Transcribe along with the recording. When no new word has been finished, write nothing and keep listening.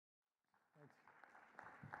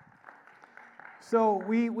So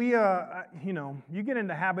you get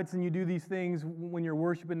into habits and you do these things when you're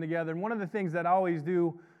worshiping together. And one of the things that I always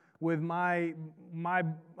do with my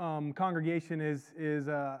congregation is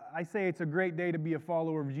I say it's a great day to be a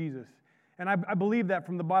follower of Jesus. And I believe that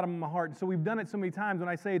from the bottom of my heart. And so we've done it so many times. When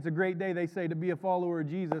I say it's a great day, they say to be a follower of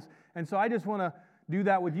Jesus. And so I just want to do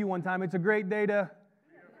that with you one time. It's a great day to...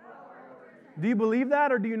 Do you believe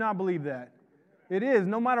that or do you not believe that? It is,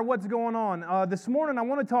 no matter what's going on. This morning I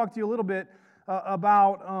want to talk to you a little bit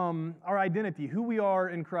about our identity, who we are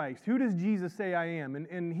in Christ. Who does Jesus say I am?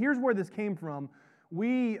 And here's where this came from.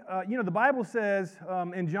 The Bible says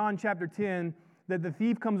in John chapter 10 that the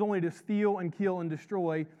thief comes only to steal and kill and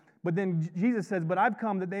destroy. But then Jesus says, but I've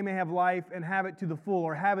come that they may have life and have it to the full,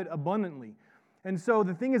 or have it abundantly. And so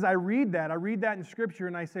the thing is, I read that in Scripture,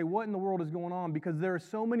 and I say, what in the world is going on? Because there are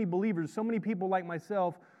so many believers, so many people like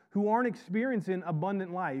myself who aren't experiencing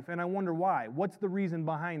abundant life, and I wonder why. What's the reason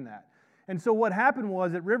behind that? And so what happened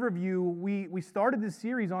was at Riverview, we started this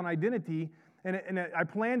series on identity, and I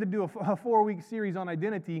planned to do a 4-week series on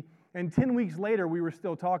identity, and 10 weeks later, we were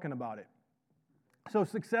still talking about it. So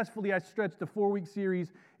successfully, I stretched a 4-week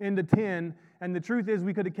series into 10, and the truth is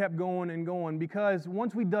we could have kept going and going, because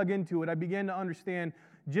once we dug into it, I began to understand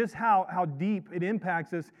just how deep it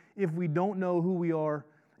impacts us if we don't know who we are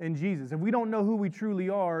in Jesus. If we don't know who we truly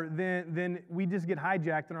are, then we just get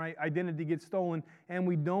hijacked and our identity gets stolen, and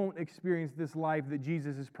we don't experience this life that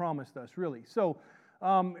Jesus has promised us, really. So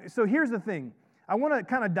here's the thing. I want to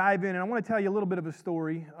kind of dive in, and I want to tell you a little bit of a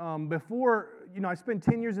story. I spent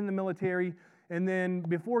 10 years in the military, and then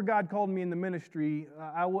before God called me in the ministry,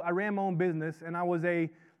 I ran my own business, and I was a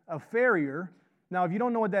farrier. Now, if you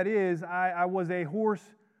don't know what that is, I was a horse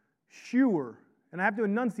shoer. And I have to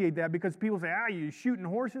enunciate that because people say, you shooting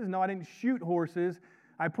horses? No, I didn't shoot horses.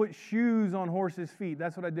 I put shoes on horses' feet.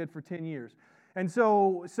 That's what I did for 10 years. And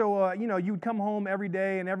so you'd come home every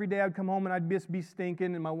day, and every day I'd come home and I'd just be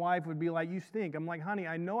stinking, and my wife would be like, you stink. I'm like, honey,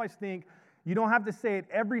 I know I stink. You don't have to say it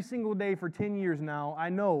every single day for 10 years now. I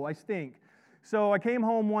know I stink. So I came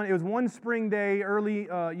home it was one spring day early,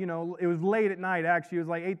 it was late at night actually. It was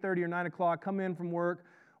like 8:30 or 9 o'clock, come in from work.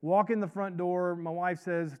 Walk in the front door, my wife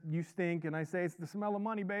says, you stink, and I say, it's the smell of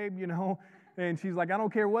money, babe, and she's like, I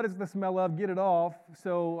don't care what it's the smell of, get it off.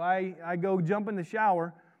 So I go jump in the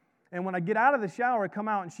shower, and when I get out of the shower, I come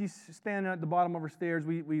out, and she's standing at the bottom of her stairs.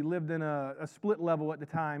 We lived in a split level at the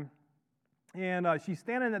time, and she's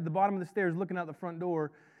standing at the bottom of the stairs looking out the front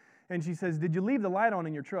door, and she says, did you leave the light on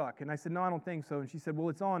in your truck? And I said, no, I don't think so. And she said, well,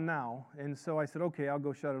 it's on now. And so I said, okay, I'll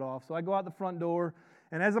go shut it off. So I go out the front door,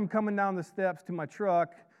 and as I'm coming down the steps to my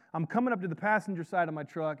truck, I'm coming up to the passenger side of my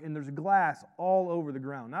truck, and there's glass all over the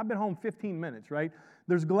ground. Now, I've been home 15 minutes, right?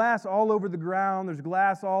 There's glass all over the ground. There's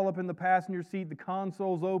glass all up in the passenger seat. The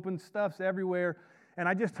console's open. Stuff's everywhere. And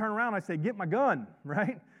I just turn around. I say, get my gun,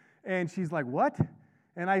 right? And she's like, what?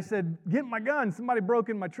 And I said, get my gun. Somebody broke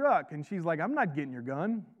in my truck. And she's like, I'm not getting your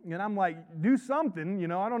gun. And I'm like, do something.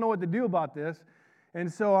 I don't know what to do about this.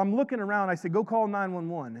 And so I'm looking around. I said, go call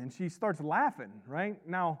 911. And she starts laughing, right?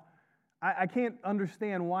 Now, I can't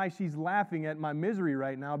understand why she's laughing at my misery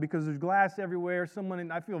right now, because there's glass everywhere.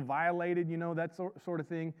 I feel violated, that sort of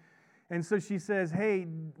thing. And so she says, hey,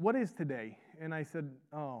 what is today? And I said,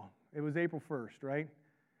 oh, it was April 1st, right?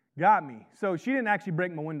 Got me. So she didn't actually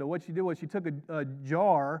break my window. What she did was she took a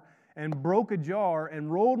jar and broke a jar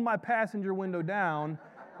and rolled my passenger window down,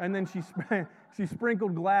 and then she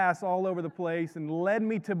sprinkled glass all over the place and led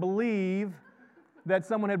me to believe that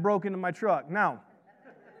someone had broken into my truck. Now,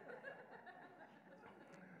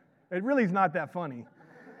 it really is not that funny.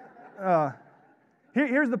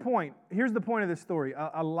 Here's the point. Here's the point of this story.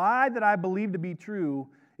 A lie that I believe to be true,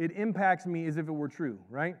 it impacts me as if it were true,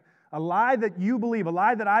 right? A lie that you believe, a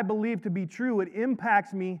lie that I believe to be true, it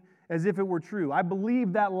impacts me as if it were true. I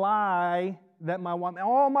believe that lie,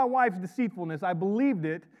 all my wife's deceitfulness, I believed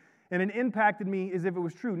it, and it impacted me as if it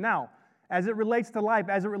was true. Now, as it relates to life,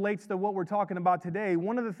 as it relates to what we're talking about today,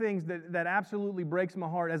 one of the things that absolutely breaks my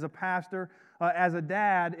heart as a pastor, as a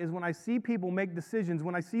dad, is when I see people make decisions,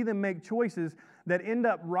 when I see them make choices that end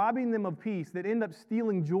up robbing them of peace, that end up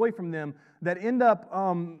stealing joy from them, that end up,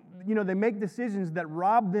 they make decisions that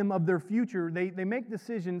rob them of their future. They make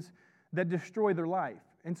decisions that destroy their life.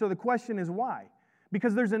 And so the question is why?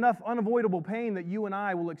 Because there's enough unavoidable pain that you and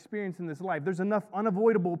I will experience in this life. There's enough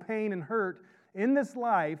unavoidable pain and hurt in this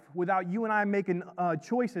life without you and I making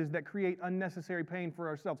choices that create unnecessary pain for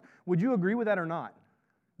ourselves. Would you agree with that or not?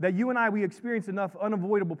 That you and I, we experience enough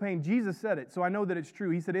unavoidable pain. Jesus said it, so I know that it's true.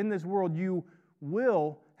 He said, in this world you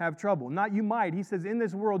will have trouble. Not you might. He says, in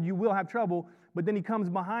this world you will have trouble, but then he comes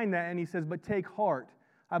behind that and he says, but take heart,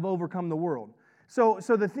 I've overcome the world. So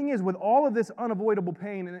the thing is, with all of this unavoidable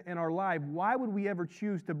pain in our life, why would we ever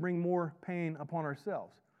choose to bring more pain upon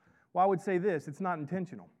ourselves? Well, I would say this, it's not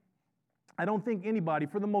intentional. I don't think anybody,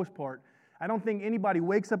 for the most part, I don't think anybody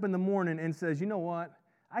wakes up in the morning and says, you know what,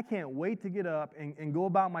 I can't wait to get up and go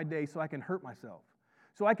about my day so I can hurt myself.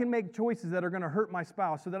 So I can make choices that are going to hurt my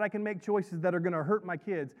spouse, so that I can make choices that are going to hurt my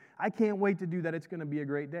kids. I can't wait to do that. It's going to be a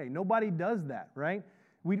great day. Nobody does that, right?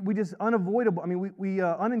 We just unavoidable. I mean, we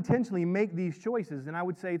unintentionally make these choices, and I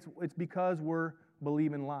would say it's because we're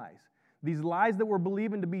believing lies. These lies that we're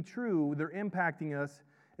believing to be true, they're impacting us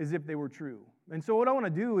as if they were true. And so what I want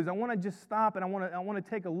to do is I want to just stop and I want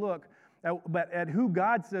to take a look at who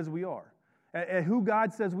God says we are. At who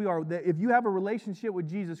God says we are. That if you have a relationship with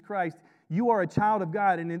Jesus Christ, you are a child of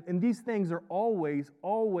God, and these things are always,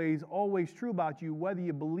 always, always true about you, whether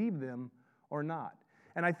you believe them or not.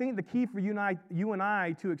 And I think the key for you and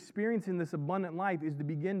I to experiencing this abundant life is to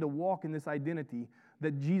begin to walk in this identity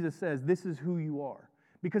that Jesus says, this is who you are.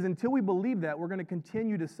 Because until we believe that, we're going to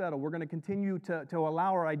continue to settle. We're going to continue to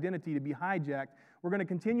allow our identity to be hijacked. We're going to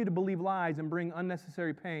continue to believe lies and bring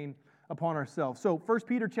unnecessary pain upon ourselves. So 1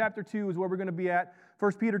 Peter chapter 2 is where we're going to be at.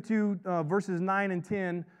 1 Peter 2, verses 9 and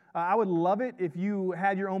 10. I would love it if you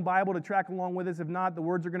had your own Bible to track along with us. If not, the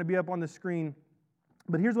words are going to be up on the screen.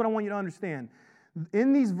 But here's what I want you to understand.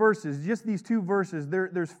 In these verses, just these two verses,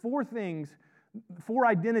 there's four things, four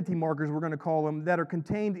identity markers, we're going to call them, that are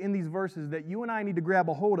contained in these verses that you and I need to grab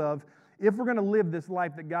a hold of if we're going to live this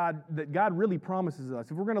life that God really promises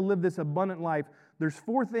us. If we're going to live this abundant life, there's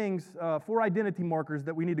four things, four identity markers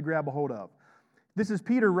that we need to grab a hold of. This is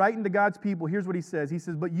Peter writing to God's people. Here's what he says. He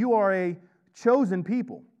says, "But you are a chosen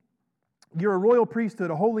people. You're a royal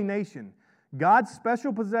priesthood, a holy nation, God's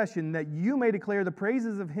special possession, that you may declare the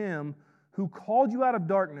praises of Him who called you out of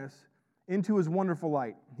darkness into His wonderful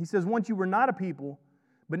light." He says, once you were not a people,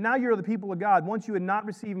 but now you're the people of God. Once you had not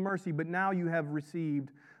received mercy, but now you have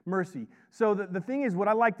received mercy. So the thing is, what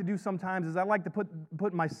I like to do sometimes is I like to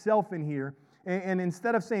put myself in here, and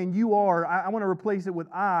instead of saying you are, I want to replace it with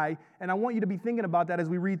I, and I want you to be thinking about that as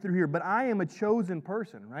we read through here. But I am a chosen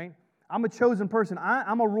person, right? I'm a chosen person.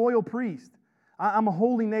 I'm a royal priest. I'm a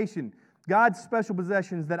holy nation. God's special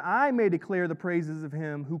possessions, that I may declare the praises of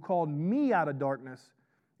Him who called me out of darkness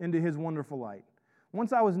into His wonderful light.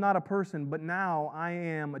 Once I was not a person, but now I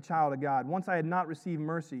am a child of God. Once I had not received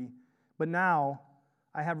mercy, but now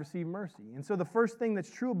I have received mercy. And so the first thing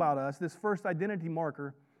that's true about us, this first identity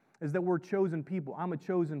marker, is that we're chosen people. I'm a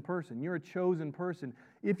chosen person. You're a chosen person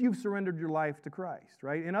if you've surrendered your life to Christ,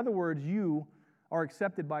 right? In other words, you are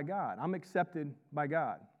accepted by God. I'm accepted by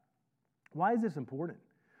God. Why is this important?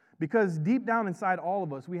 Because deep down inside all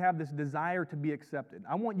of us, we have this desire to be accepted.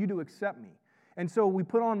 I want you to accept me. And so we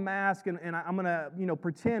put on masks, and I'm going to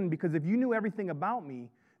pretend, because if you knew everything about me,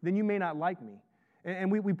 then you may not like me.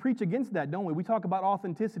 And we preach against that, don't we? We talk about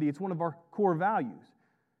authenticity. It's one of our core values.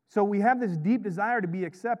 So we have this deep desire to be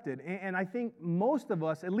accepted. And I think most of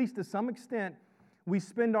us, at least to some extent, we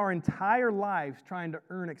spend our entire lives trying to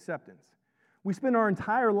earn acceptance. We spend our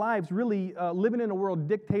entire lives really living in a world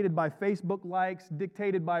dictated by Facebook likes,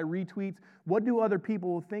 dictated by retweets. What do other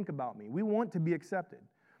people think about me? We want to be accepted.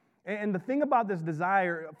 And the thing about this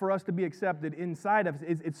desire for us to be accepted inside of us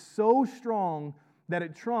is it's so strong that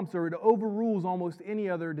it trumps or it overrules almost any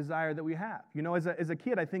other desire that we have. You know, as a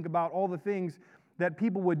kid, I think about all the things that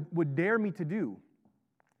people would dare me to do.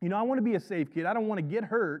 You know, I want to be a safe kid. I don't want to get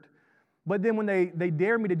hurt. But then when they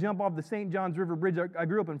dare me to jump off the St. Johns River Bridge, I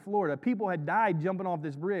grew up in Florida. People had died jumping off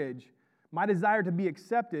this bridge. My desire to be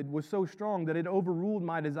accepted was so strong that it overruled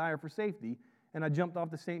my desire for safety, and I jumped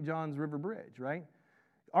off the St. Johns River Bridge, right?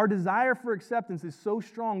 Our desire for acceptance is so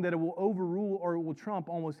strong that it will overrule or it will trump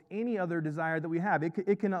almost any other desire that we have.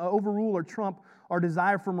 It can overrule or trump our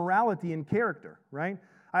desire for morality and character, right?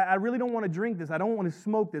 I really don't want to drink this. I don't want to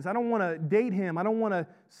smoke this. I don't want to date him. I don't want to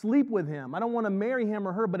sleep with him. I don't want to marry him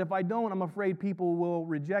or her, but if I don't, I'm afraid people will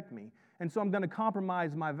reject me. And so I'm going to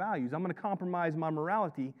compromise my values. I'm going to compromise my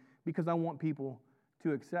morality because I want people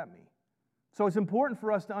to accept me. So it's important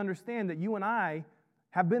for us to understand that you and I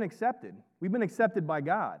have been accepted. We've been accepted by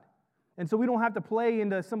God. And so we don't have to play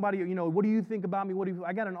into somebody, what do you think about me?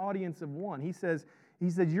 I got an audience of one. He says,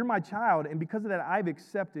 you're my child, and because of that, I've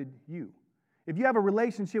accepted you. If you have a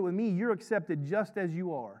relationship with me, you're accepted just as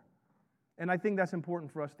you are. And I think that's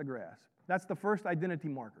important for us to grasp. That's the first identity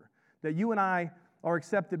marker, that you and I are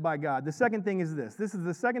accepted by God. The second thing is this. This is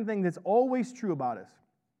the second thing that's always true about us,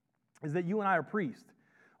 is that you and I are priests,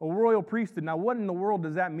 a royal priesthood. Now, what in the world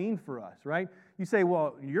does that mean for us, right? You say,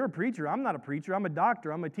 well, you're a preacher. I'm not a preacher. I'm a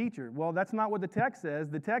doctor. I'm a teacher. Well, that's not what the text says.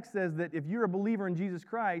 The text says that if you're a believer in Jesus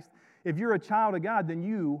Christ, if you're a child of God, then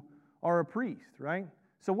you are a priest, right?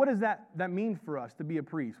 So what does that mean for us to be a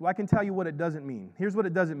priest? Well, I can tell you what it doesn't mean. Here's what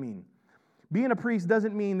it doesn't mean. Being a priest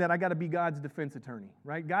doesn't mean that I got to be God's defense attorney,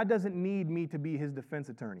 right? God doesn't need me to be his defense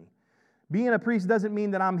attorney. Being a priest doesn't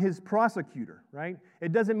mean that I'm his prosecutor, right?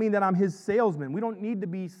 It doesn't mean that I'm his salesman. We don't need to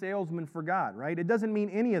be salesmen for God, right? It doesn't mean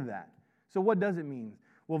any of that. So what does it mean?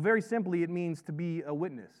 Well, very simply, it means to be a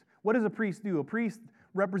witness. What does a priest do? A priest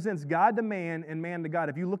represents God to man and man to God.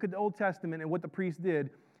 If you look at the Old Testament and what the priest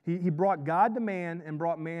did, he brought God to man and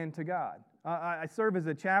brought man to God. I serve as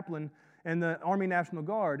a chaplain in the Army National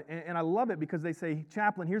Guard, and I love it because they say,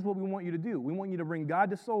 chaplain, here's what we want you to do. We want you to bring God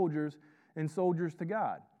to soldiers and soldiers to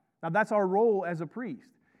God. Now, that's our role as a priest.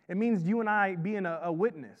 It means you and I being a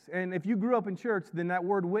witness. And if you grew up in church, then that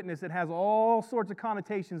word witness, it has all sorts of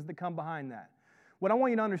connotations that come behind that. What I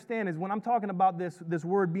want you to understand is when I'm talking about this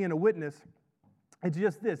word being a witness, it's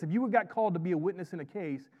just this. If you got called to be a witness in a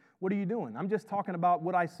case, what are you doing? I'm just talking about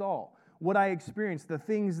what I saw, what I experienced, the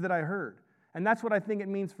things that I heard. And that's what I think it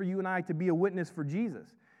means for you and I to be a witness for Jesus.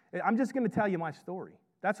 I'm just going to tell you my story.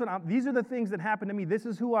 These are the things that happened to me. This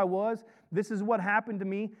is who I was. This is what happened to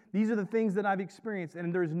me. These are the things that I've experienced.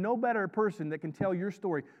 And there's no better person that can tell your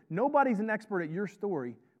story. Nobody's an expert at your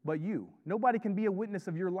story but you. Nobody can be a witness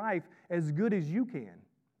of your life as good as you can.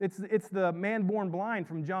 It's the man born blind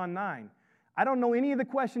from John 9. I don't know any of the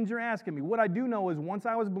questions you're asking me. What I do know is once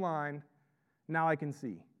I was blind, now I can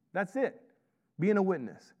see. That's it, being a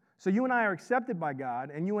witness. So you and I are accepted by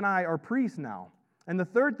God, and you and I are priests now. And the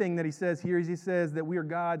third thing that he says here is he says that we are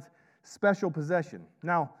God's special possession.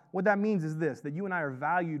 Now, what that means is this, that you and I are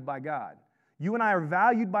valued by God. You and I are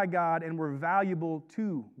valued by God, and we're valuable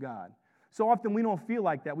to God. So often we don't feel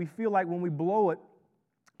like that. We feel like when we blow it,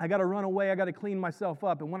 I got to run away, I got to clean myself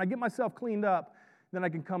up. And when I get myself cleaned up, then I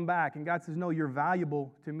can come back. And God says, no, you're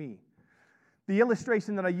valuable to me. The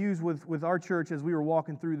illustration that I use with our church as we were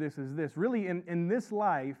walking through this is this. Really, in this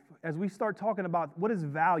life, as we start talking about what is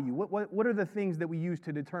value, what are the things that we use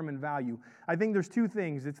to determine value, I think there's two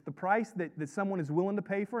things. It's the price that someone is willing to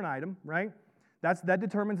pay for an item, right? That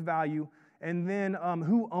determines value. And then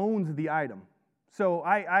who owns the item. So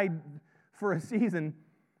I for a season,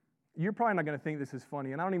 you're probably not going to think this is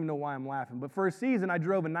funny, and I don't even know why I'm laughing, but for a season, I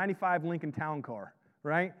drove a 95 Lincoln Town Car,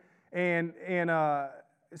 right? And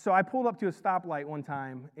so I pulled up to a stoplight one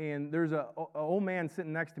time, and there's an old man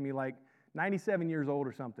sitting next to me, like 97 years old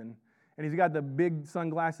or something, and he's got the big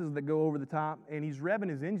sunglasses that go over the top, and he's revving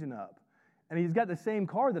his engine up, and he's got the same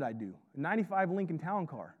car that I do, a 95 Lincoln Town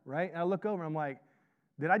Car, right? And I look over, and I'm like,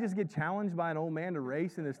 did I just get challenged by an old man to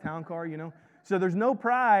race in this town car, you know? So there's no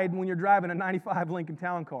pride when you're driving a 95 Lincoln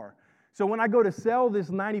Town Car. So when I go to sell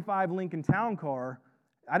this 95 Lincoln Town Car,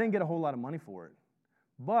 I didn't get a whole lot of money for it.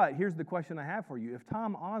 But here's the question I have for you. If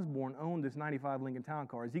Tom Osborne owned this 95 Lincoln Town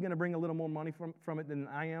Car, is he going to bring a little more money from it than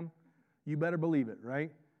I am? You better believe it,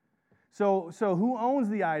 right? So who owns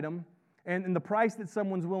the item and the price that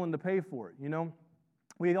someone's willing to pay for it, you know?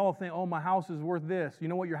 We all think, oh, my house is worth this. You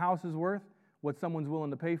know what your house is worth? What someone's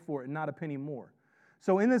willing to pay for it, and not a penny more.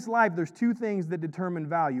 So in this life, there's two things that determine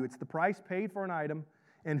value. It's the price paid for an item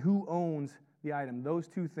and who owns the item, those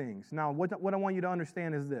two things. Now, what I want you to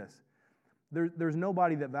understand is this. There's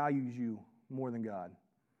nobody that values you more than God.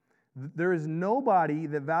 There is nobody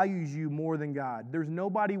that values you more than God. There's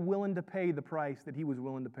nobody willing to pay the price that he was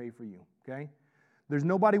willing to pay for you, okay? There's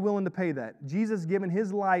nobody willing to pay that. Jesus giving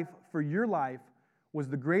his life for your life was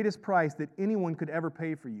the greatest price that anyone could ever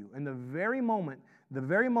pay for you. And the very moment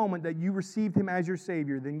that you received him as your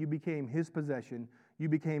Savior, then you became his possession, you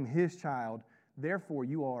became his child, therefore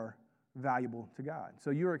you are valuable to God.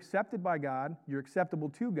 So you're accepted by God, you're acceptable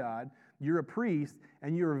to God, you're a priest,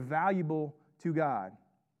 and you're valuable to God.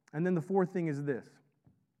 And then the fourth thing is this,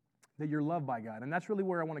 that you're loved by God. And that's really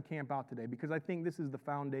where I want to camp out today, because I think this is the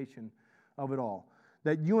foundation of it all.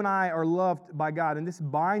 That you and I are loved by God, and this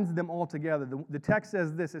binds them all together. The text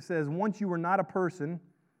says this, it says, once you were not a person,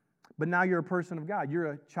 but now you're a person of God. You're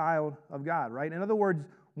a child of God, right? In other words,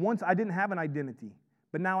 once I didn't have an identity,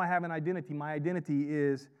 but now I have an identity. My identity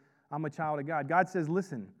is I'm a child of God. God says,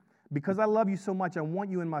 listen, because I love you so much, I want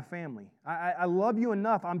you in my family. I love you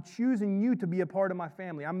enough. I'm choosing you to be a part of my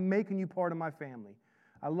family. I'm making you part of my family.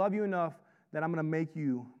 I love you enough that I'm going to make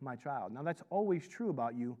you my child. Now, that's always true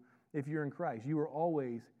about you if you're in Christ. You are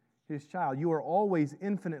always his child. You are always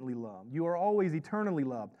infinitely loved. You are always eternally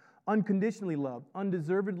loved, unconditionally loved,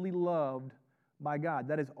 undeservedly loved by God.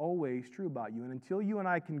 That is always true about you. And until you and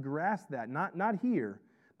I can grasp that, not here,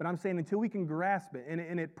 but I'm saying until we can grasp it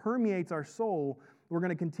and it permeates our soul, we're going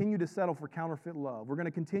to continue to settle for counterfeit love. We're going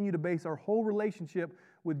to continue to base our whole relationship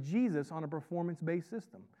with Jesus on a performance-based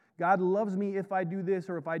system. God loves me if I do this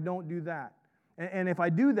or if I don't do that. And if I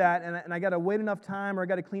do that and I got to wait enough time or I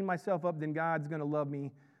got to clean myself up, then God's going to love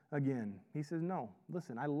me again. He says, no,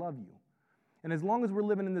 listen, I love you. And as long as we're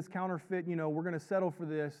living in this counterfeit, we're going to settle for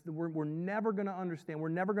this, we're never going to understand, we're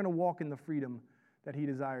never going to walk in the freedom that He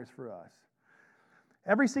desires for us.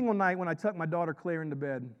 Every single night when I tuck my daughter Claire into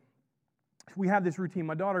bed, we have this routine.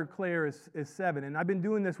 My daughter Claire is 7, and I've been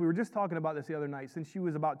doing this, we were just talking about this the other night, since she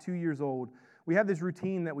was about 2 years old. We have this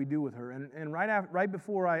routine that we do with her, and right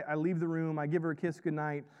before I leave the room, I give her a kiss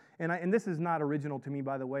goodnight, and this is not original to me,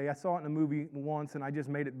 by the way. I saw it in a movie once, and I just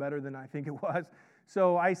made it better than I think it was.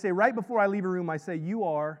 So I say, right before I leave her room, I say, you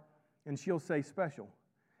are, and she'll say special.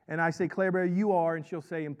 And I say, Claire Bear, you are, and she'll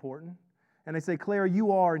say important. And I say, Claire,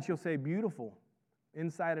 you are, and she'll say beautiful,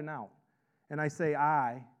 inside and out. And I say,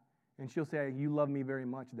 I, and she'll say, you love me very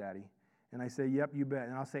much, Daddy. And I say, yep, you bet.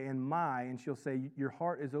 And I'll say, and she'll say, your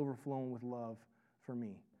heart is overflowing with love for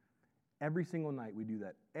me. Every single night we do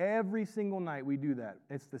that. Every single night we do that.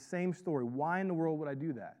 It's the same story. Why in the world would I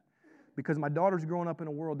do that? Because my daughter's growing up in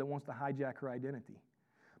a world that wants to hijack her identity.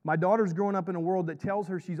 My daughter's growing up in a world that tells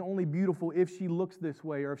her she's only beautiful if she looks this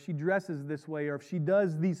way, or if she dresses this way, or if she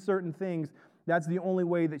does these certain things. That's the only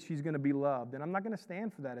way that she's going to be loved. And I'm not going to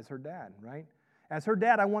stand for that as her dad, right? As her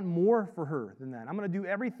dad, I want more for her than that. I'm going to do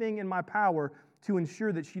everything in my power to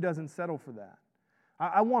ensure that she doesn't settle for that.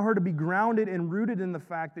 I want her to be grounded and rooted in the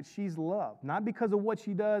fact that she's loved, not because of what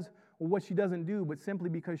she does or what she doesn't do, but simply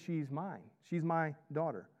because she's mine. She's my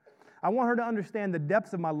daughter. I want her to understand the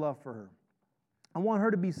depths of my love for her. I want her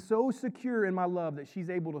to be so secure in my love that she's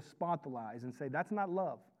able to spot the lies and say, that's not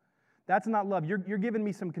love. That's not love. You're giving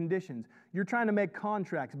me some conditions. You're trying to make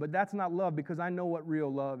contracts, but that's not love because I know what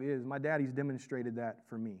real love is. My daddy's demonstrated that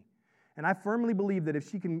for me. And I firmly believe that if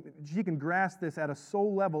she can grasp this at a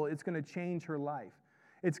soul level, it's going to change her life.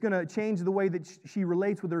 It's going to change the way that she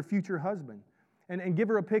relates with her future husband and give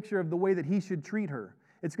her a picture of the way that he should treat her.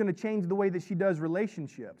 It's going to change the way that she does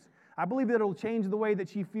relationships. I believe that it'll change the way that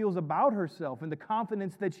she feels about herself and the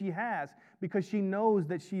confidence that she has because she knows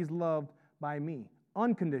that she's loved by me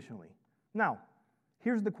unconditionally. Now,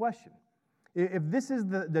 here's the question. If this is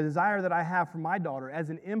the desire that I have for my daughter as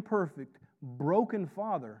an imperfect, broken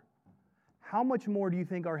father, how much more do you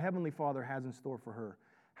think our Heavenly Father has in store for her?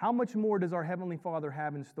 How much more does our Heavenly Father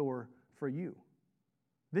have in store for you?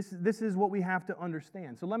 This is what we have to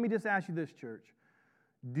understand. So let me just ask you this, church.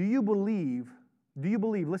 Do you believe,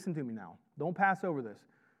 listen to me now, don't pass over this.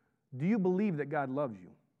 Do you believe that God loves you?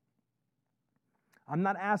 I'm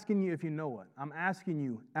not asking you if you know it. I'm asking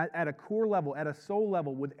you at a core level, at a soul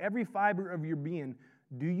level, with every fiber of your being,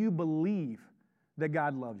 do you believe that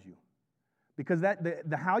God loves you? Because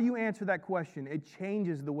the how you answer that question, it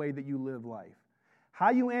changes the way that you live life. How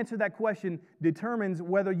you answer that question determines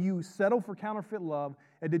whether you settle for counterfeit love.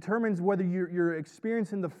 It determines whether you're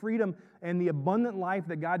experiencing the freedom and the abundant life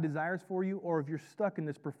that God desires for you, or if you're stuck in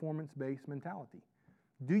this performance-based mentality.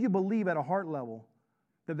 Do you believe at a heart level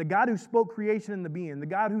that the God who spoke creation into being, the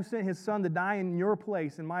God who sent His Son to die in your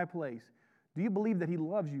place, in my place, do you believe that He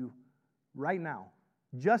loves you right now,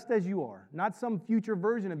 just as you are? Not some future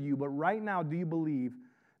version of you, but right now, do you believe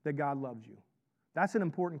that God loves you? That's an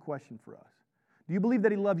important question for us. Do you believe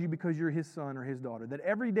that He loves you because you're His son or His daughter? That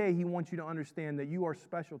every day He wants you to understand that you are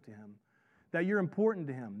special to Him, that you're important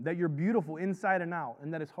to Him, that you're beautiful inside and out,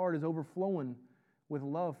 and that His heart is overflowing with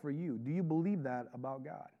love for you. Do you believe that about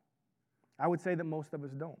God? I would say that most of us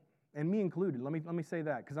don't, and me included. Let me say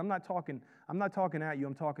that, because I'm not talking at you,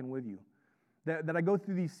 I'm talking with you. That I go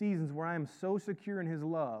through these seasons where I am so secure in His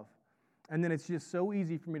love, and then it's just so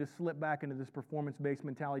easy for me to slip back into this performance-based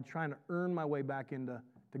mentality, trying to earn my way back into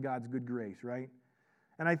God's good grace, right?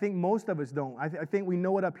 And I think most of us don't. I think we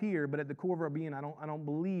know it up here, but at the core of our being, I don't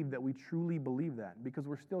believe that we truly believe that, because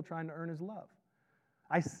we're still trying to earn His love.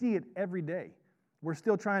 I see it every day. We're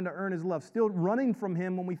still trying to earn His love, still running from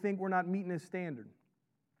Him when we think we're not meeting His standard.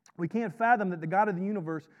 We can't fathom that the God of the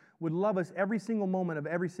universe would love us every single moment of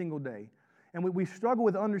every single day. And we struggle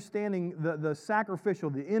with understanding the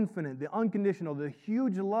sacrificial, the infinite, the unconditional, the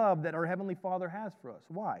huge love that our Heavenly Father has for us.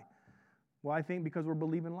 Why? Well, I think because we're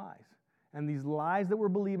believing lies. And these lies that we're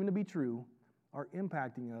believing to be true are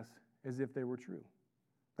impacting us as if they were true.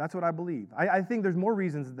 That's what I believe. I think there's more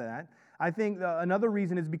reasons than that. I think another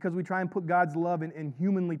reason is because we try and put God's love in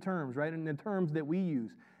humanly terms, right? In the terms that we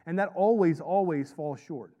use. And that always falls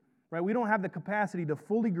short, right? We don't have the capacity to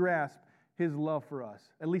fully grasp His love for us,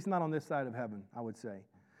 at least not on this side of heaven, I would say.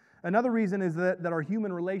 Another reason is that our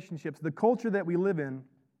human relationships, the culture that we live in,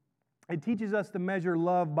 it teaches us to measure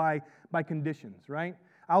love by conditions, right?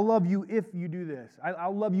 I'll love you if you do this.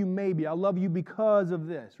 I'll love you maybe. I'll love you because of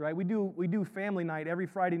this, right? We do family night every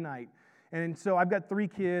Friday night. And so I've got 3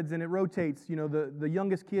 kids, and it rotates. You know, the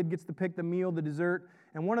youngest kid gets to pick the meal, the dessert.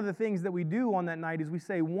 And one of the things that we do on that night is we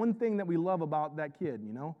say one thing that we love about that kid,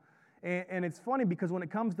 you know. And it's funny because when it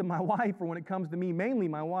comes to my wife, or when it comes to me, mainly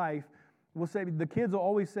my wife, we'll say, the kids will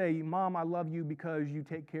always say, Mom, I love you because you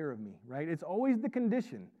take care of me, right? It's always the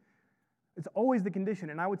condition. It's always the condition.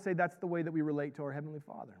 And I would say that's the way that we relate to our Heavenly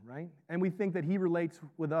Father, right? And we think that He relates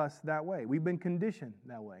with us that way. We've been conditioned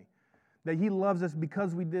that way. That He loves us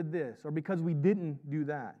because we did this or because we didn't do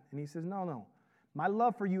that. And He says, no. My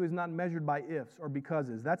love for you is not measured by ifs or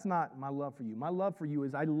becauses. That's not my love for you. My love for you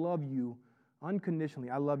is I love you unconditionally.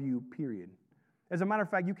 I love you, period. As a matter of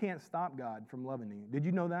fact, you can't stop God from loving you. Did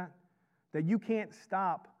you know that? That you can't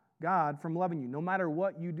stop God from loving you. No matter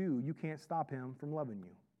what you do, you can't stop Him from loving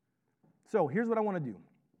you. So here's what I want to do.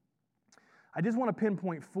 I just want to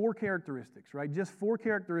pinpoint 4 characteristics, right? Just 4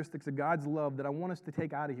 characteristics of God's love that I want us to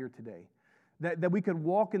take out of here today. That we could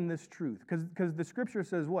walk in this truth. Because the Scripture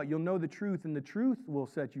says what? You'll know the truth, and the truth will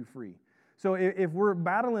set you free. So if we're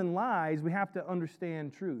battling lies, we have to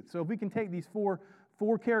understand truth. So if we can take these four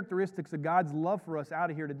characteristics of God's love for us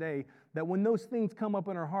out of here today, that when those things come up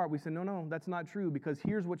in our heart, we say, no, that's not true, because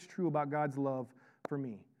here's what's true about God's love for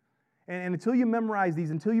me. And until you memorize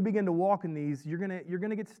these, until you begin to walk in these, you're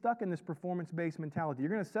gonna get stuck in this performance-based mentality.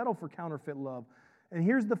 You're gonna settle for counterfeit love. And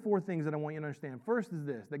here's the 4 things that I want you to understand. First is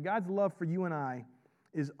this, that God's love for you and I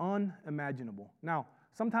is unimaginable. Now,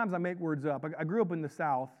 sometimes I make words up. I grew up in the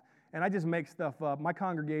South, and I just make stuff up. My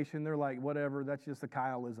congregation, they're like, whatever, that's just a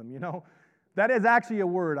Kyleism, you know? That is actually a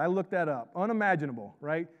word. I looked that up. Unimaginable,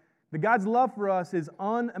 right? The God's love for us is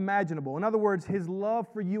unimaginable. In other words, His love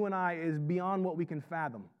for you and I is beyond what we can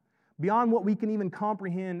fathom, beyond what we can even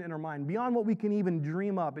comprehend in our mind, beyond what we can even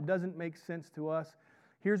dream up. It doesn't make sense to us.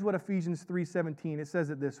 Here's what Ephesians 3:17, it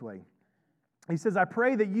says it this way. He says, I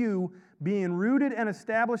pray that you, being rooted and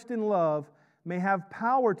established in love, may have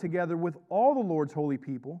power together with all the Lord's holy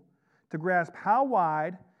people to grasp how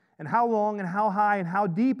wide and how long and how high and how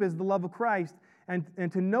deep is the love of Christ,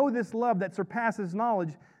 and to know this love that surpasses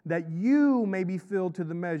knowledge, that you may be filled to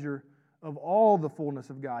the measure of all the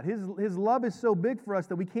fullness of God. His love is so big for us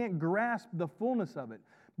that we can't grasp the fullness of it,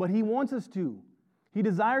 but He wants us to. He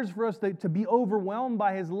desires for us to be overwhelmed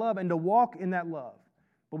by His love and to walk in that love,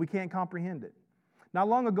 but we can't comprehend it. Not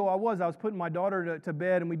long ago, I was putting my daughter to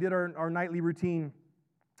bed, and we did our nightly routine.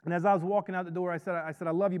 And as I was walking out the door, I said,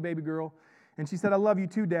 I love you, baby girl. And she said, I love you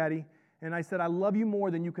too, Daddy. And I said, I love you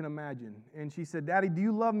more than you can imagine. And she said, Daddy, do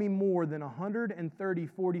you love me more than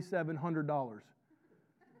 $130,470?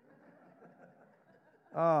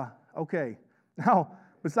 Okay. Now,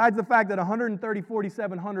 besides the fact that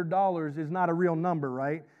 $130,470 is not a real number,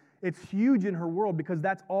 right? It's huge in her world because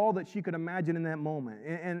that's all that she could imagine in that moment.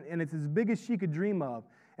 And it's as big as she could dream of.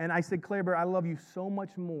 And I said, Claire Bear, I love you so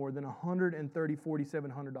much more than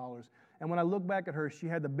 $130,470. And when I looked back at her, she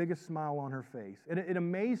had the biggest smile on her face. It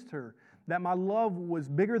amazed her that my love was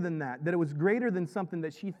bigger than that it was greater than something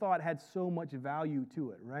that she thought had so much value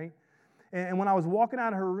to it, right? And when I was walking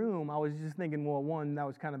out of her room, I was just thinking, well, 1, that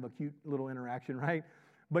was kind of a cute little interaction, right?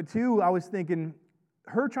 But 2, I was thinking,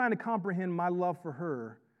 her trying to comprehend my love for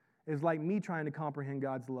her is like me trying to comprehend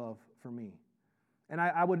God's love for me. And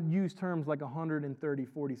I would use terms like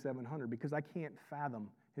 130,470 because I can't fathom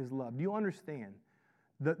His love. Do you understand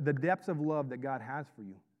the depths of love that God has for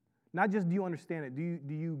you? Not just do you understand it, do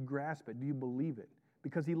you grasp it? Do you believe it?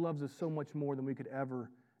 Because He loves us so much more than we could ever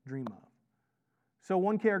dream of. So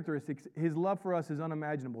 1 characteristic, His love for us is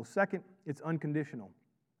unimaginable. 2nd, it's unconditional.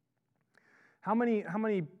 How many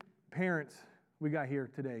parents we got here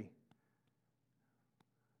today?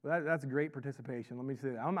 Well, that's great participation. Let me say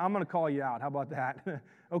that. I'm going to call you out. How about that?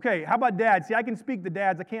 Okay, how about dads? See, I can speak to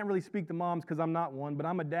dads. I can't really speak to moms because I'm not one, but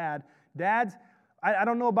I'm a dad. Dads, I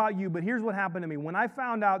don't know about you, but here's what happened to me. When I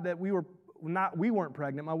found out that we weren't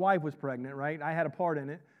pregnant, my wife was pregnant, right? I had a part in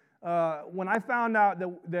it. When I found out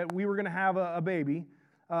that we were going to have a baby,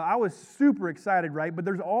 I was super excited, right? But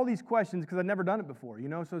there's all these questions because I've never done it before, you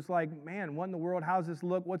know? So it's like, man, what in the world? How's this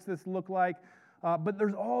look? What's this look like? But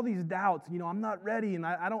there's all these doubts, you know, I'm not ready, and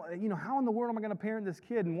I don't, you know, how in the world am I going to parent this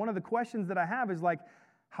kid? And one of the questions that I have is like,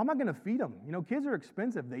 how am I going to feed them? You know, kids are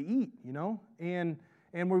expensive. They eat, you know? And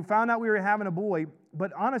we found out we were having a boy.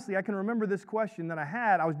 But honestly, I can remember this question that I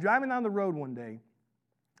had. I was driving down the road one day,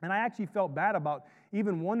 and I actually felt bad about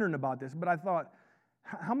even wondering about this. But I thought,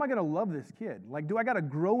 how am I going to love this kid? Like, do I got to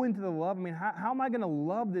grow into the love? I mean, how am I going to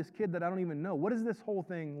love this kid that I don't even know? What does this whole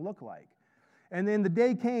thing look like? And then the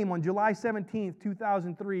day came on July 17th,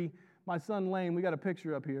 2003, my son Lane, we got a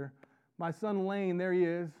picture up here. My son Lane, there he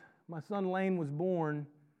is. My son Lane was born.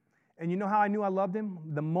 And you know how I knew I loved him?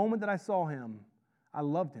 The moment that I saw him, I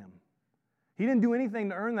loved him. He didn't do anything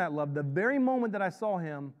to earn that love. The very moment that I saw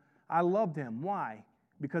him, I loved him. Why?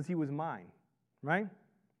 Because he was mine, right?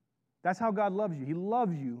 That's how God loves you. He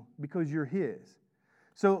loves you because you're his.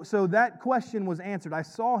 So that question was answered. I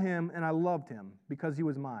saw him and I loved him because he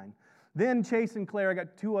was mine. Then Chase and Claire, I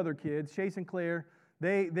got 2 other kids, Chase and Claire,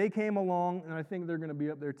 they came along, and I think they're going to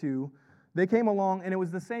be up there too. They came along, and it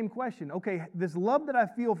was the same question. Okay, this love that I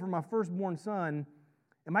feel for my firstborn son,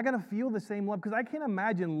 am I going to feel the same love? Because I can't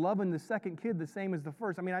imagine loving the second kid the same as the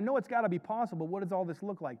first. I mean, I know it's got to be possible. What does all this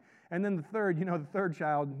look like? And then the third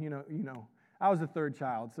child, I was the third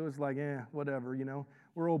child, so it's like, whatever,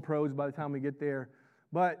 We're old pros by the time we get there.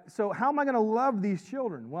 But so how am I going to love these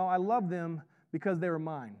children? Well, I love them because they were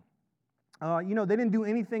mine. They didn't do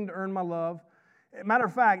anything to earn my love. Matter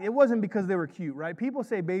of fact, it wasn't because they were cute, right? People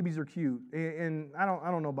say babies are cute, and I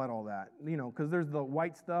don't know about all that, because there's the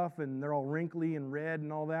white stuff, and they're all wrinkly and red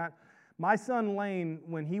and all that. My son Lane,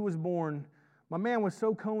 when he was born, my man was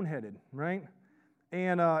so cone-headed, right?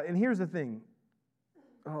 And here's the thing.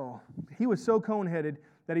 Oh, he was so cone-headed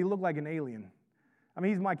that he looked like an alien. I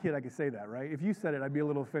mean, he's my kid, I could say that, right? If you said it, I'd be a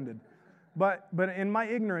little offended. But in my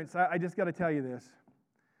ignorance, I just got to tell you this.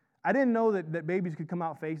 I didn't know that babies could come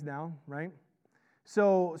out face down, right?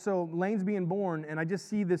 So Lane's being born, and I just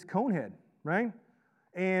see this cone head, right?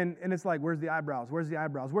 And it's like, where's the eyebrows? Where's the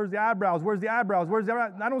eyebrows? Where's the eyebrows? Where's the eyebrows? Where's the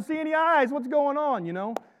eyebrows? I don't see any eyes. What's going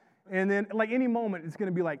on, And then, like, any moment, it's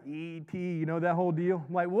going to be like E.T., that whole deal.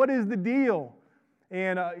 I'm like, what is the deal?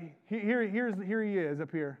 And here he is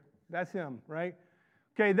up here. That's him, right?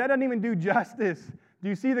 Okay, that doesn't even do justice. Do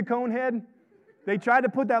you see the cone head? They tried to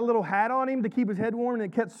put that little hat on him to keep his head warm, and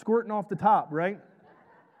it kept squirting off the top, right?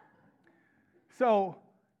 So,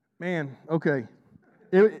 man, okay.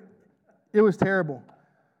 It was terrible.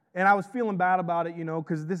 And I was feeling bad about it,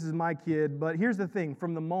 because this is my kid. But here's the thing.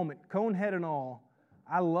 From the moment, cone head and all,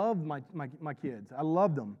 I loved my kids. I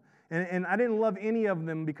loved them. And I didn't love any of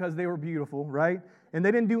them because they were beautiful, right? And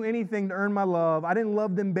they didn't do anything to earn my love. I didn't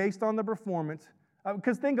love them based on their performance.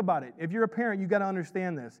 Because think about it. If you're a parent, you got to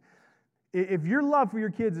understand this. If your love for your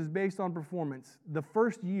kids is based on performance, the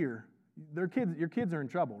first year, your kids are in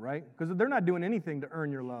trouble, right? Because they're not doing anything to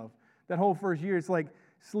earn your love. That whole first year, it's like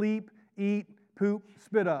sleep, eat, poop,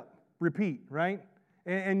 spit up, repeat, right?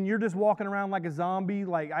 And you're just walking around like a zombie,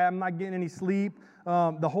 like I'm not getting any sleep.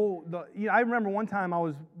 I remember one time I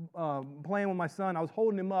was playing with my son. I was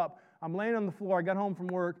holding him up. I'm laying on the floor. I got home from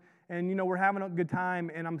work, and we're having a good time,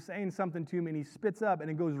 and I'm saying something to him, and he spits up, and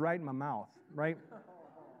it goes right in my mouth, right?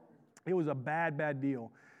 It was a bad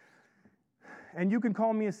deal. And you can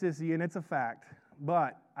call me a sissy, and it's a fact,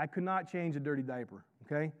 but I could not change a dirty diaper,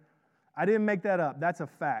 okay? I didn't make that up. That's a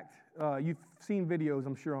fact. You've seen videos,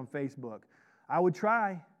 I'm sure, on Facebook. I would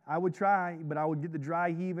try, but I would get the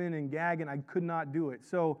dry heaving and gagging. I could not do it.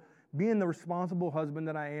 So being the responsible husband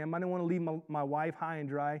that I am, I didn't want to leave my wife high and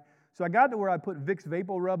dry. So I got to where I put Vicks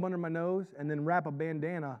VapoRub under my nose and then wrap a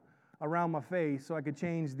bandana around my face so I could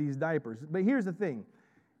change these diapers. But here's the thing.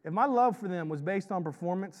 If my love for them was based on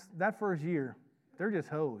performance, that first year, they're just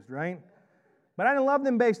hosed, right? But I didn't love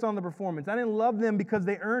them based on the performance. I didn't love them because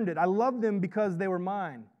they earned it. I loved them because they were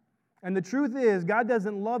mine. And the truth is, God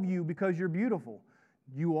doesn't love you because you're beautiful.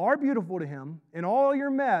 You are beautiful to Him. In all your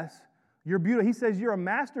mess, you're beautiful. He says you're a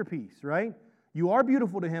masterpiece, right? You are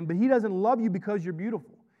beautiful to Him, but He doesn't love you because you're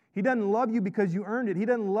beautiful. He doesn't love you because you earned it. He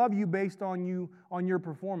doesn't love you based on your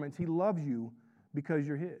performance. He loves you because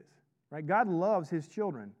you're His, right? God loves His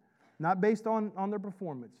children, not based on their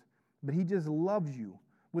performance, but He just loves you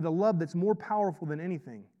with a love that's more powerful than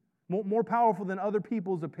anything, more powerful than other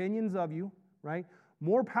people's opinions of you, right?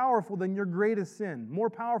 More powerful than your greatest sin, more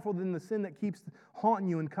powerful than the sin that keeps haunting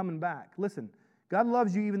you and coming back. Listen, God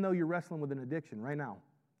loves you even though you're wrestling with an addiction right now.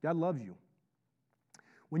 God loves you.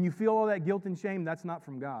 When you feel all that guilt and shame, that's not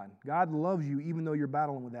from God. God loves you even though you're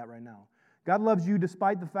battling with that right now. God loves you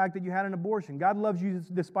despite the fact that you had an abortion. God loves you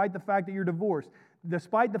despite the fact that you're divorced.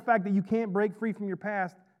 Despite the fact that you can't break free from your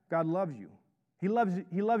past, God loves you. He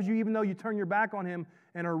loves you even though you turn your back on Him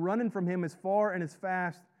and are running from Him as far and as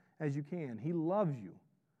fast as you can. He loves you.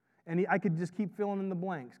 And I could just keep filling in the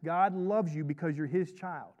blanks. God loves you because you're His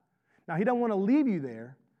child. Now, He doesn't want to leave you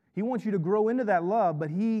there. He wants you to grow into that love, but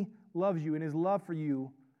He loves you, and His love for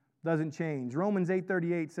you doesn't change. Romans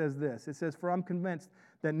 8:38 says this. It says, "For I'm convinced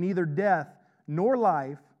that neither death nor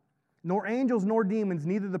life, nor angels nor demons,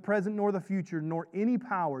 neither the present nor the future, nor any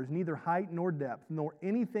powers, neither height nor depth, nor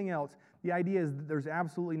anything else." The idea is that there's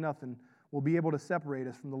absolutely nothing will be able to separate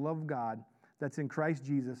us from the love of God that's in Christ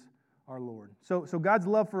Jesus our Lord. So God's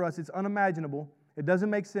love for us, it's unimaginable, it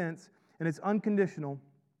doesn't make sense, and it's unconditional.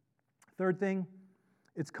 Third thing,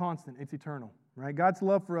 it's constant, it's eternal. right? God's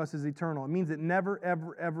love for us is eternal. It means it never,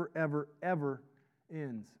 ever, ever, ever, ever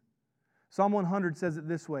ends. Psalm 100 says it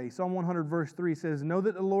this way. Psalm 100 verse 3 says, "Know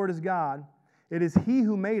that the Lord is God. It is He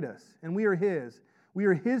who made us, and we are His. We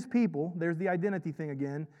are His people," there's the identity thing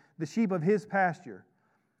again, "the sheep of His pasture.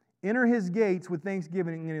 Enter His gates with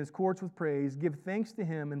thanksgiving and His courts with praise. Give thanks to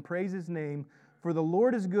Him and praise His name. For the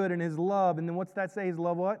Lord is good and His love," and then what's that say? His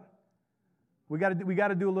love what? We got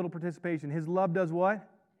to do a little participation. His love does what?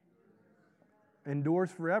 Endures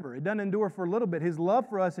forever. It doesn't endure for a little bit. His love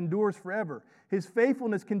for us endures forever. His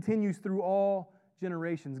faithfulness continues through all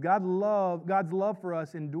generations. God's love for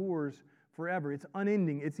us endures forever. It's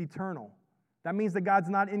unending. It's eternal. That means that God's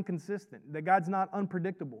not inconsistent, that God's not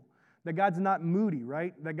unpredictable, that God's not moody,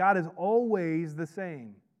 right? That God is always the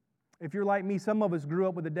same. If you're like me, some of us grew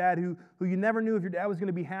up with a dad who you never knew if your dad was going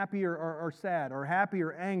to be happy or sad, or happy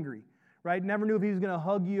or angry, right? Never knew if he was going to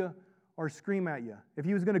hug you or scream at you, if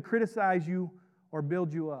he was going to criticize you or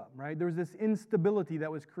build you up, right? There was this instability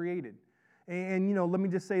that was created. And let me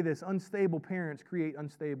just say this, unstable parents create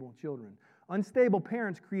unstable children. Unstable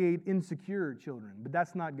parents create insecure children, but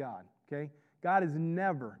that's not God, okay? God is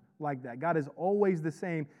never like that. God is always the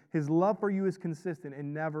same. His love for you is consistent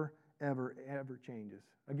and never, ever, ever changes.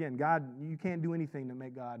 Again, God, you can't do anything to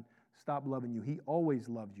make God stop loving you. He always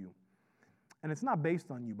loved you. And it's not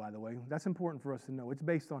based on you, by the way. That's important for us to know. It's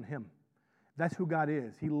based on Him. That's who God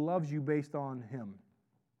is. He loves you based on Him.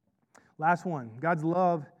 Last one, God's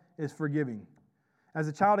love is forgiving. As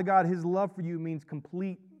a child of God, His love for you means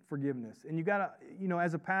complete forgiveness. And you got to,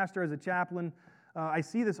 as a pastor, as a chaplain, I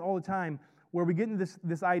see this all the time, where we get into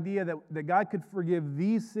this idea that God could forgive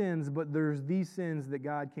these sins, but there's these sins that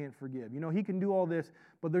God can't forgive. He can do all this,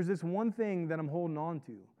 but there's this one thing that I'm holding on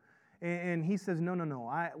to. And He says, no.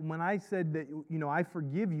 When I said that, I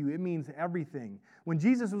forgive you, it means everything. When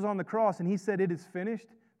Jesus was on the cross and He said, "It is finished,"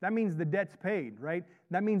 that means the debt's paid, right?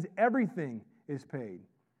 That means everything is paid.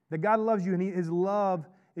 That God loves you and His love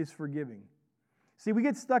is forgiving. See, we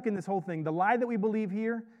get stuck in this whole thing. The lie that we believe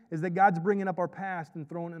here is that God's bringing up our past and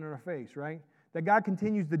throwing it in our face, right? That God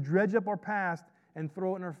continues to dredge up our past and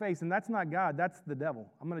throw it in our face. And that's not God, that's the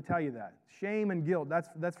devil. I'm going to tell you that. Shame and guilt,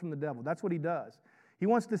 that's from the devil. That's what he does. He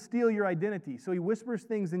wants to steal your identity. So he whispers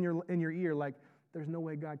things in your ear like, "There's no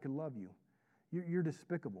way God could love you. You're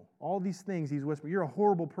despicable." All these things he's whispering. "You're a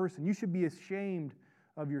horrible person. You should be ashamed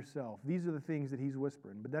of yourself." These are the things that he's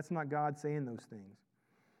whispering. But that's not God saying those things.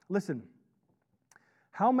 Listen.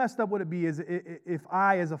 How messed up would it be if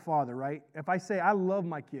I, as a father, right, if I say, I love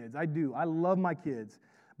my kids, I do, I love my kids,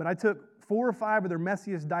 but I took 4 or 5 of their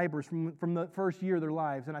messiest diapers from the first year of their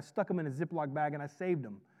lives, and I stuck them in a Ziploc bag, and I saved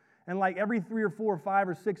them. And like every 3 or 4 or 5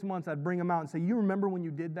 or 6 months, I'd bring them out and say, "You remember when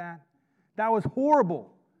you did that? That was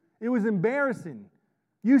horrible. It was embarrassing.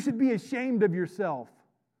 You should be ashamed of yourself.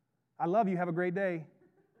 I love you. Have a great day."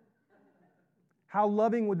 How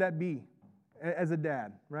loving would that be as a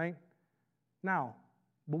dad, right? Now,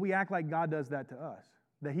 but we act like God does that to us,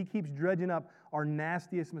 that He keeps dredging up our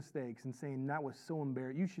nastiest mistakes and saying, "That was so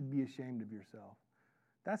embarrassing. You should be ashamed of yourself."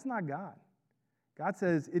 That's not God. God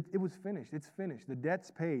says, it was finished. It's finished. The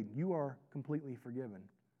debt's paid. You are completely forgiven.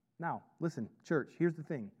 Now, listen, church, here's the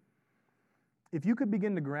thing. If you could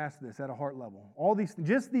begin to grasp this at a heart level,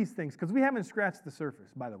 just these things, because we haven't scratched the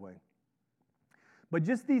surface, by the way, but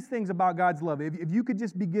just these things about God's love, if you could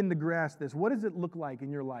just begin to grasp this, what does it look like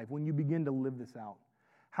in your life when you begin to live this out?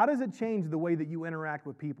 How does it change the way that you interact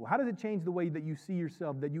with people? How does it change the way that you see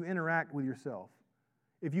yourself, that you interact with yourself?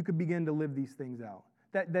 If you could begin to live these things out.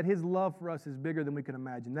 That His love for us is bigger than we can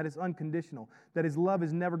imagine, that it's unconditional, that His love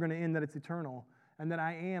is never going to end, that it's eternal, and that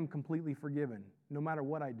I am completely forgiven, no matter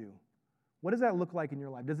what I do. What does that look like in your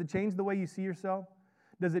life? Does it change the way you see yourself?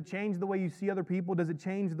 Does it change the way you see other people? Does it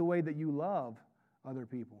change the way that you love other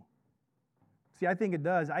people? See, I think it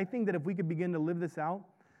does. I think that if we could begin to live this out,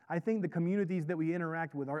 I think the communities that we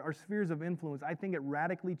interact with, our spheres of influence, I think it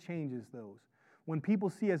radically changes those. When people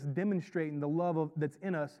see us demonstrating the love that's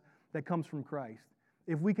in us that comes from Christ.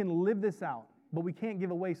 If we can live this out, but we can't give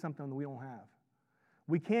away something that we don't have.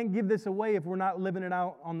 We can't give this away if we're not living it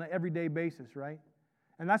out on the everyday basis, right?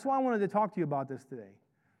 And that's why I wanted to talk to you about this today.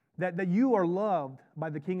 That you are loved by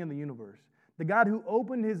the King of the universe. The God who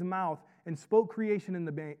opened His mouth and spoke creation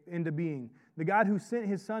into being. The God who sent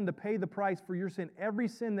His Son to pay the price for your sin, every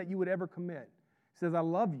sin that you would ever commit. He says, "I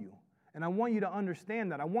love you, and I want you to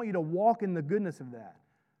understand that. I want you to walk in the goodness of that.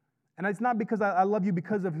 And it's not because I love you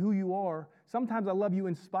because of who you are. Sometimes I love you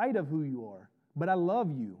in spite of who you are, but I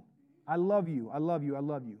love you. I love you. I love you. I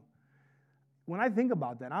love you." When I think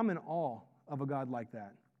about that, I'm in awe of a God like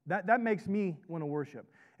that. That makes me want to worship.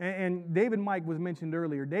 And David Mike was mentioned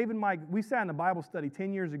earlier. David Mike, we sat in a Bible study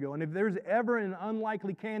 10 years ago, and if there's ever an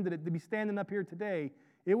unlikely candidate to be standing up here today,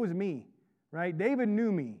 it was me, right? David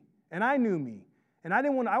knew me, and I knew me. And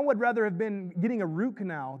I would rather have been getting a root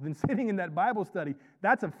canal than sitting in that Bible study.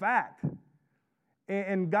 That's a fact.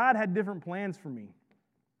 And God had different plans for me.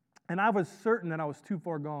 And I was certain that I was too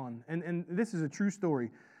far gone. And this is a true story.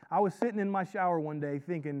 I was sitting in my shower one day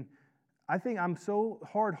thinking, I think I'm so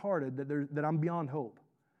hard-hearted that I'm beyond hope.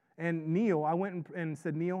 And Neil, I went and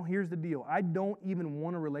said, Neil, here's the deal. I don't even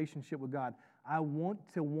want a relationship with God. I want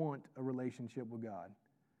a relationship with God.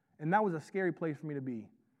 And that was a scary place for me to be.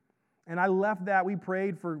 And I left that. We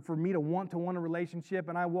prayed for me to want a relationship,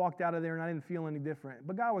 and I walked out of there and I didn't feel any different.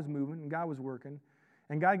 But God was moving and God was working,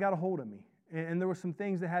 and God got a hold of me. And there were some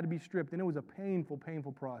things that had to be stripped, and it was a painful,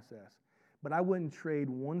 painful process. But I wouldn't trade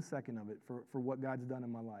 1 second of it for what God's done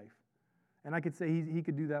in my life. And I could say he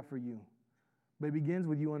could do that for you. But it begins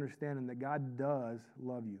with you understanding that God does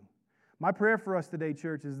love you. My prayer for us today,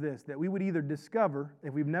 church, is this, that we would either discover,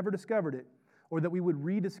 if we've never discovered it, or that we would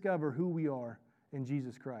rediscover who we are in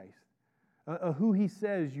Jesus Christ, who He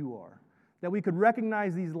says you are. That we could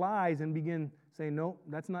recognize these lies and begin saying, no,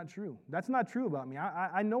 that's not true. That's not true about me.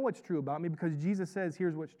 I know what's true about me because Jesus says,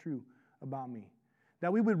 here's what's true about me.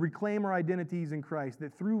 That we would reclaim our identities in Christ,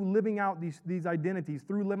 that through living out these identities,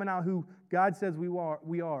 through living out who God says we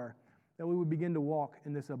are, that we would begin to walk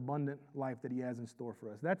in this abundant life that He has in store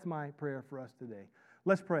for us. That's my prayer for us today.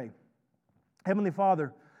 Let's pray. Heavenly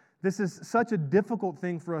Father, this is such a difficult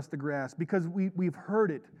thing for us to grasp because we've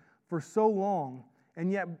heard it for so long,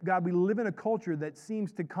 and yet, God, we live in a culture that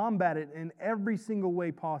seems to combat it in every single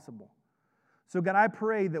way possible. So, God, I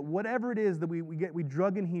pray that whatever it is that we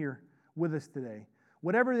drug in here with us today,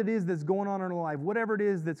 whatever it is that's going on in our life, whatever it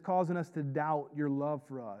is that's causing us to doubt your love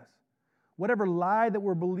for us, whatever lie that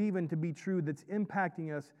we're believing to be true that's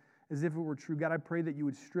impacting us as if it were true, God, I pray that you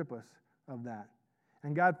would strip us of that.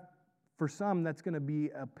 And God, for some, that's going to be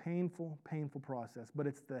a painful, painful process, but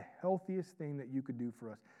it's the healthiest thing that you could do for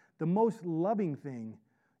us, the most loving thing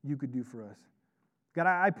you could do for us. God,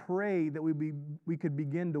 I pray that we could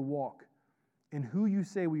begin to walk in who you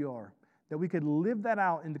say we are, that we could live that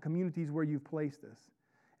out in the communities where you've placed us,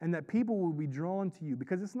 and that people will be drawn to you,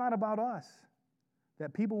 because it's not about us,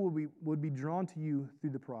 that people would be drawn to you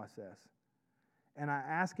through the process. And I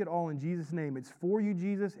ask it all in Jesus' name. It's for you,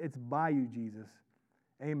 Jesus. It's by you, Jesus.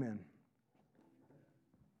 Amen.